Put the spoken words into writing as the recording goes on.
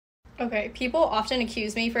Okay, people often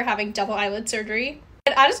accuse me for having double eyelid surgery.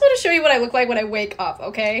 And I just want to show you what I look like when I wake up,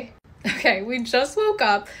 okay? Okay, we just woke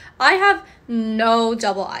up. I have no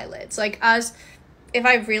double eyelids. Like, as if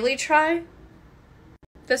I really try,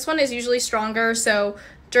 this one is usually stronger, so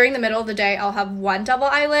during the middle of the day, I'll have one double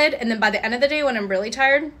eyelid, and then by the end of the day, when I'm really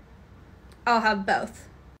tired, I'll have both.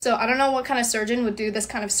 So I don't know what kind of surgeon would do this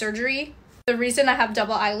kind of surgery. The reason I have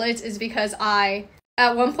double eyelids is because I,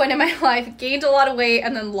 at one point in my life, gained a lot of weight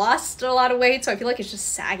and then lost a lot of weight, so I feel like it's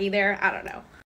just saggy there. I don't know.